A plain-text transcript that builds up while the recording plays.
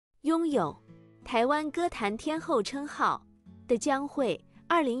拥有台湾歌坛天后称号的江蕙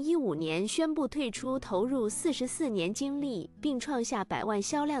2015年宣布退出投入44年经历并创下100万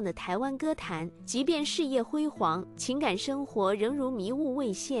销量的台湾歌坛，即便事业辉煌，情感生活仍如迷雾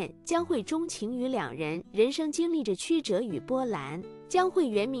未现。江蕙钟情于两人，人生经历着曲折与波澜。江蕙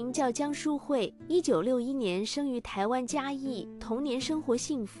原名叫江淑慧，1961年生于台湾嘉义，童年生活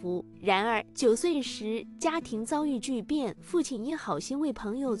幸福。然而9岁时家庭遭遇巨变，父亲因好心为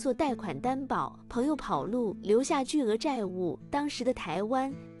朋友做贷款担保，朋友跑路，留下巨额债务。当时的台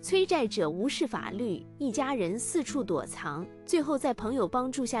湾催债者无视法律，一家人四处躲藏，最后在朋友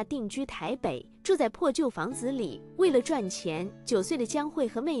帮助下定居台北，住在破旧房子里。为了赚钱，9岁的江蕙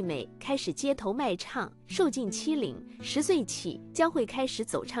和妹妹开始街头卖唱，受尽欺凌。10岁起，江蕙开始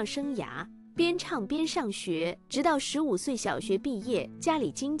走唱生涯，边唱边上学，直到15岁小学毕业。家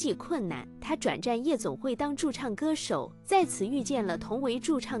里经济困难，他转战夜总会当驻唱歌手，在此遇见了同为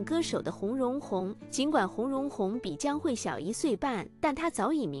驻唱歌手的洪荣宏。尽管洪荣宏比江蕙小1岁半，但他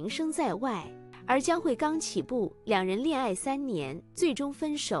早已名声在外。而江蕙刚起步，两人恋爱3年，最终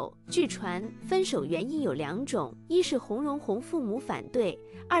分手。据传分手原因有2种，一是洪荣宏父母反对，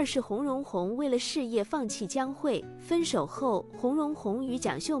二是洪荣宏为了事业放弃江蕙。分手后，洪荣宏与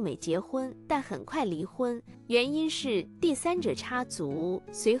蒋秀美结婚，但很快离婚，原因是第三者插足。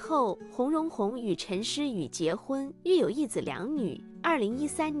随后，洪荣宏与陈诗雨结婚，育有1子2女。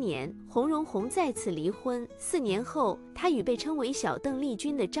2013年，洪荣宏再次离婚，4年后，他与被称为小邓丽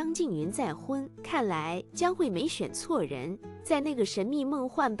君的张静云再婚。看来江蕙没选错人。在那个神秘梦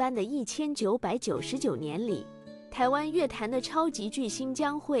幻般的1999年里，台湾乐坛的超级巨星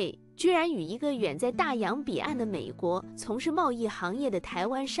江蕙居然与一个远在大洋彼岸的美国从事贸易行业的台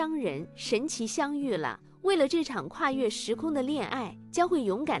湾商人神奇相遇了。为了这场跨越时空的恋爱，江蕙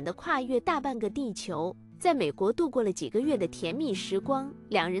勇敢地跨越大半个地球，在美国度过了几个月的甜蜜时光，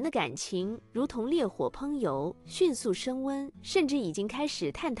两人的感情如同烈火烹油，迅速升温，甚至已经开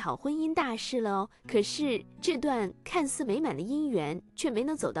始探讨婚姻大事了哦。可是这段看似美满的姻缘却没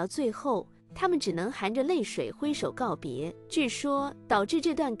能走到最后，他们只能含着泪水挥手告别。据说导致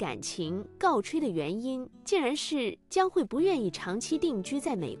这段感情告吹的原因，竟然是江蕙不愿意长期定居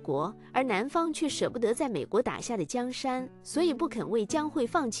在美国，而男方却舍不得在美国打下的江山，所以不肯为江蕙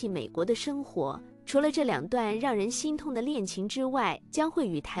放弃美国的生活。除了这2段让人心痛的恋情之外，江蕙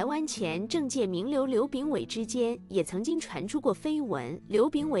与台湾前政界名流刘秉伟之间也曾经传出过绯闻。刘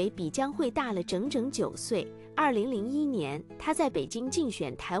秉伟比江蕙大了整整9岁。2001年，他在北京竞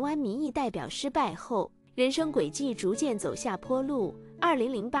选台湾民意代表失败后，人生轨迹逐渐走下坡路。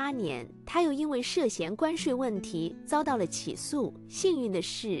2008年，他又因为涉嫌关税问题遭到了起诉。幸运的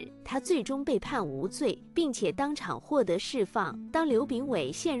是，他最终被判无罪，并且当场获得释放。当刘秉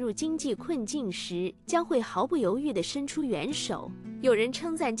伟陷入经济困境时，江蕙毫不犹豫地伸出援手。有人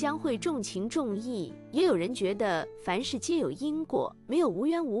称赞江蕙重情重义，也有人觉得凡事皆有因果，没有无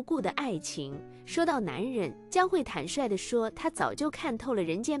缘无故的爱情。说到男人，江蕙坦率地说，她早就看透了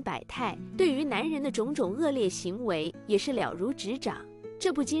人间百态，对于男人的种种恶劣行为也是了如指掌。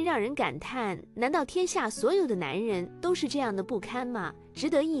这不禁让人感叹，难道天下所有的男人都是这样的不堪吗？值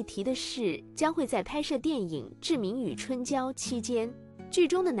得一提的是，江蕙在拍摄电影《志明与春娇》期间，剧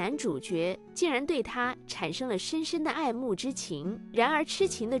中的男主角竟然对她产生了深深的爱慕之情。然而痴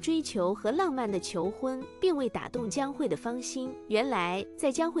情的追求和浪漫的求婚并未打动江蕙的芳心。原来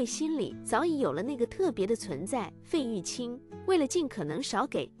在江蕙心里早已有了那个特别的存在——费玉清。为了尽可能少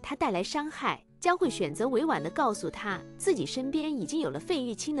给她带来伤害，江蕙选择委婉地告诉他自己身边已经有了费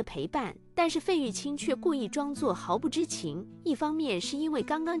玉清的陪伴，但是费玉清却故意装作毫不知情。一方面是因为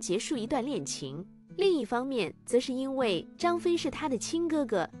刚刚结束一段恋情，另一方面则是因为张飞是他的亲哥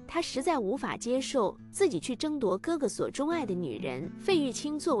哥，他实在无法接受自己去争夺哥哥所钟爱的女人。费玉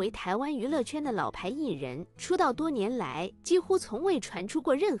清作为台湾娱乐圈的老牌艺人，出道多年来几乎从未传出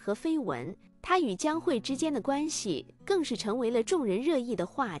过任何绯闻，他与江蕙之间的关系更是成为了众人热议的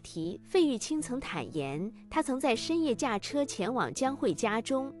话题。费玉清曾坦言，他曾在深夜驾车前往江蕙家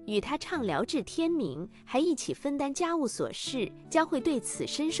中，与她畅聊至天明，还一起分担家务琐事。江蕙对此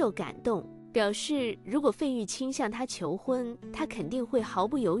深受感动，表示如果费玉清向他求婚，他肯定会毫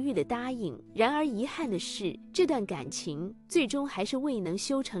不犹豫地答应。然而遗憾的是，这段感情最终还是未能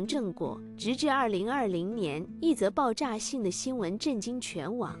修成正果。直至2020年，一则爆炸性的新闻震惊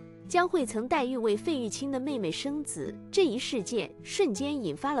全网。江蕙曾代孕为费玉清的妹妹生子，这一事件瞬间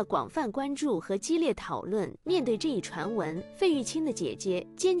引发了广泛关注和激烈讨论。面对这一传闻，费玉清的姐姐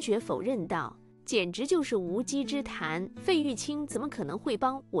坚决否认道：“简直就是无稽之谈，费玉清怎么可能会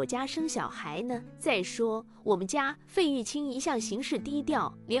帮我家生小孩呢？再说我们家费玉清一向行事低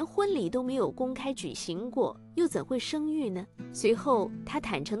调，连婚礼都没有公开举行过。”又怎会生育呢？随后，他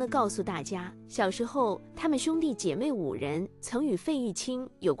坦诚地告诉大家，小时候他们兄弟姐妹5人曾与费玉清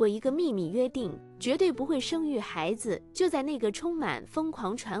有过一个秘密约定，绝对不会生育孩子。就在那个充满疯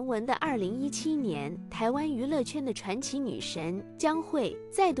狂传闻的2017年，台湾娱乐圈的传奇女神江蕙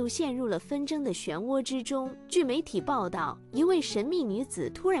再度陷入了纷争的漩涡之中。据媒体报道，一位神秘女子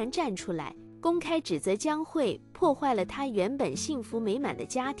突然站出来，公开指责江蕙破坏了她原本幸福美满的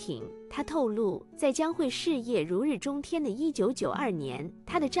家庭。她透露，在江蕙事业如日中天的1992年，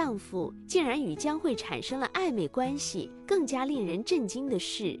她的丈夫竟然与江蕙产生了暧昧关系。更加令人震惊的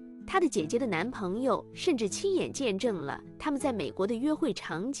是，她的姐姐的男朋友甚至亲眼见证了他们在美国的约会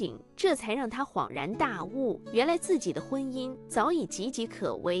场景，这才让她恍然大悟，原来自己的婚姻早已岌岌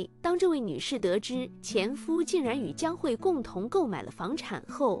可危。当这位女士得知前夫竟然与江蕙共同购买了房产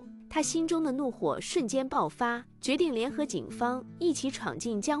后，他心中的怒火瞬间爆发，决定联合警方一起闯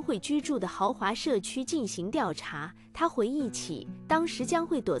进江蕙居住的豪华社区进行调查。他回忆起，当时江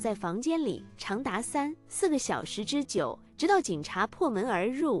蕙躲在房间里长达3、4个小时之久，直到警察破门而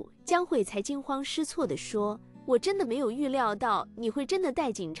入，江蕙才惊慌失措地说：“我真的没有预料到你会真的带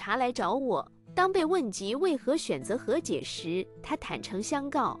警察来找我。”当被问及为何选择和解时，他坦诚相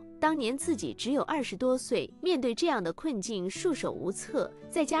告，当年自己只有20多岁，面对这样的困境束手无策，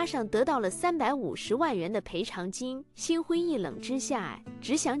再加上得到了350万元的赔偿金，心灰意冷之下，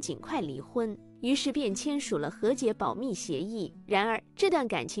只想尽快离婚，于是便签署了和解保密协议。然而，这段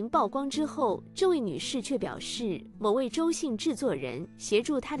感情曝光之后，这位女士却表示，某位周姓制作人协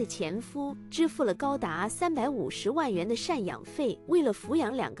助她的前夫支付了高达350万元的赡养费，为了抚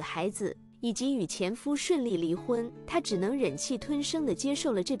养2个孩子以及与前夫顺利离婚，她只能忍气吞声地接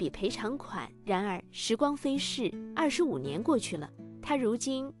受了这笔赔偿款。然而时光飞逝，25年过去了，她如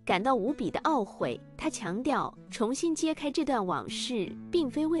今感到无比的懊悔。她强调，重新揭开这段往事，并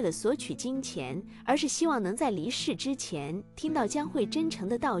非为了索取金钱，而是希望能在离世之前听到江蕙真诚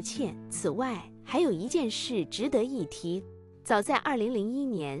的道歉。此外，还有一件事值得一提。早在2001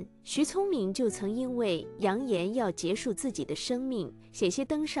年，徐聪明就曾因为扬言要结束自己的生命，险些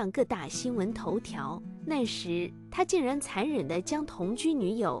登上各大新闻头条。那时，他竟然残忍地将同居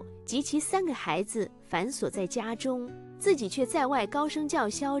女友及其3个孩子反锁在家中，自己却在外高声叫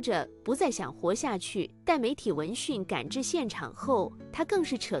嚣着不再想活下去。待媒体闻讯赶至现场后，他更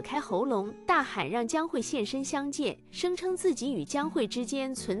是扯开喉咙大喊让江蕙现身相见，声称自己与江蕙之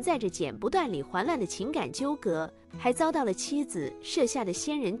间存在着剪不断理还乱的情感纠葛，还遭到了妻子设下的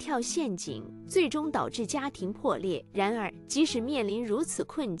仙人跳陷阱，最终导致家庭破裂。然而，即使面临如此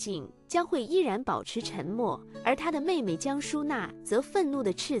困境，江蕙依然保持沉默，而她的妹妹江淑娜则愤怒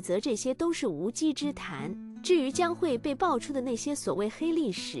地斥责这些都是无稽之谈。至于江蕙被爆出的那些所谓黑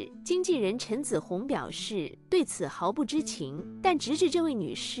历史，经纪人陈子红表示对此毫不知情。但直至这位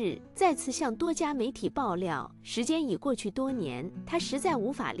女士再次向多家媒体爆料，时间已过去多年，她实在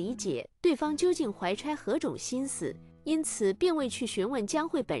无法理解对方究竟怀揣何种心思，因此并未去询问江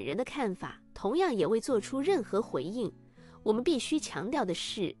蕙本人的看法，同样也未做出任何回应。我们必须强调的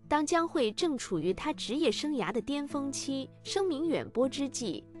是，当江蕙正处于她职业生涯的巅峰期，声名远播之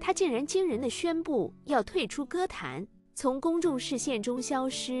际，她竟然惊人地宣布要退出歌坛，从公众视线中消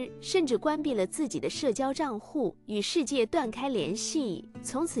失，甚至关闭了自己的社交账户，与世界断开联系，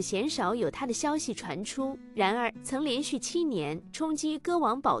从此鲜少有她的消息传出。然而，曾连续7年冲击歌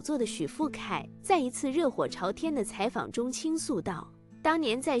王宝座的许富凯，在一次热火朝天的采访中倾诉道，当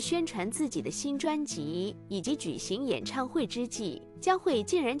年在宣传自己的新专辑以及举行演唱会之际，江蕙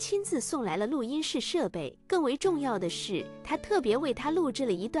竟然亲自送来了录音室设备。更为重要的是，她特别为他录制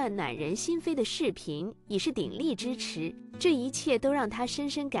了一段暖人心扉的视频，以示鼎力支持。这一切都让他深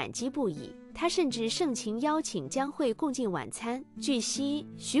深感激不已。他甚至盛情邀请江蕙共进晚餐。据悉，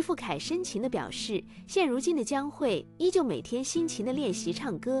徐富凯深情地表示，现如今的江蕙依旧每天辛勤地练习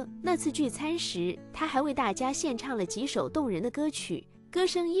唱歌。那次聚餐时，他还为大家献唱了几首动人的歌曲，歌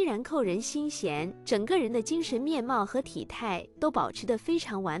声依然扣人心弦，整个人的精神面貌和体态都保持得非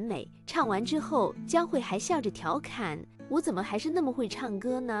常完美。唱完之后，江蕙还笑着调侃：“我怎么还是那么会唱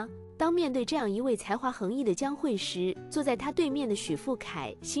歌呢？”当面对这样一位才华横溢的江蕙时，坐在他对面的许富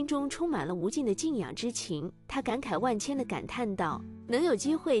凯心中充满了无尽的敬仰之情。他感慨万千地感叹道：“能有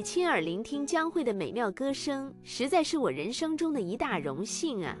机会亲耳聆听江蕙的美妙歌声，实在是我人生中的一大荣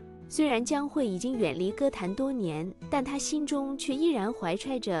幸啊！”虽然江蕙已经远离歌坛多年，但她心中却依然怀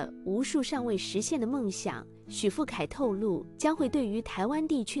揣着无数尚未实现的梦想。许富凯透露，将会对于台湾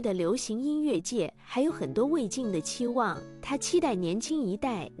地区的流行音乐界还有很多未尽的期望，他期待年轻一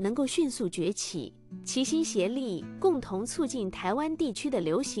代能够迅速崛起，齐心协力，共同促进台湾地区的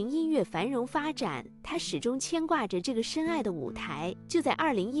流行音乐繁荣发展。他始终牵挂着这个深爱的舞台。就在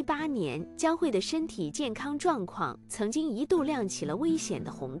2018年，江蕙的身体健康状况曾经一度亮起了危险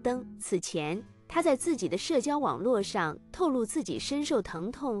的红灯。此前，他在自己的社交网络上透露自己深受疼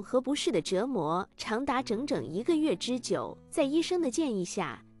痛和不适的折磨，长达整整1个月之久。在医生的建议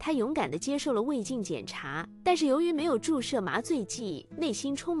下，他勇敢地接受了胃镜检查，但是由于没有注射麻醉剂，内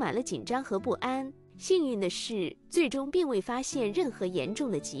心充满了紧张和不安。幸运的是，最终并未发现任何严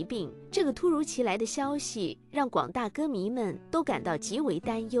重的疾病。这个突如其来的消息让广大歌迷们都感到极为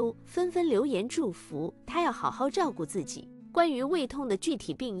担忧，纷纷留言祝福他要好好照顾自己。关于胃痛的具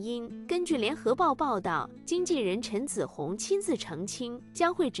体病因，根据联合报报道，经纪人陈子红亲自澄清，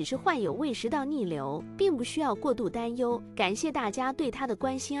江蕙只是患有胃食道逆流，并不需要过度担忧。感谢大家对她的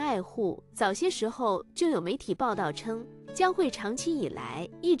关心爱护。早些时候就有媒体报道称，江蕙长期以来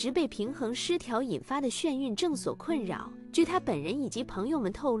一直被平衡失调引发的眩晕症所困扰。据他本人以及朋友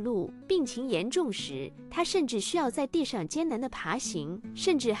们透露，病情严重时，他甚至需要在地上艰难地爬行，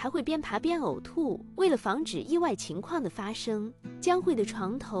甚至还会边爬边呕吐。为了防止意外情况的发生，江蕙的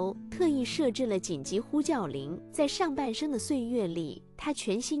床头特意设置了紧急呼叫铃。在上半生的岁月里，他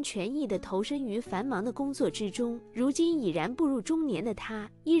全心全意地投身于繁忙的工作之中。如今已然步入中年的他，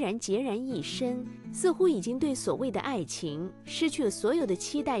依然孑然一身，似乎已经对所谓的爱情失去了所有的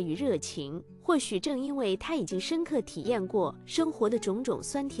期待与热情。或许正因为他已经深刻体验过生活的种种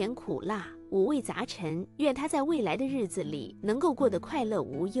酸甜苦辣、五味杂陈，愿他在未来的日子里能够过得快乐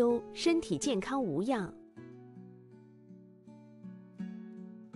无忧，身体健康无恙。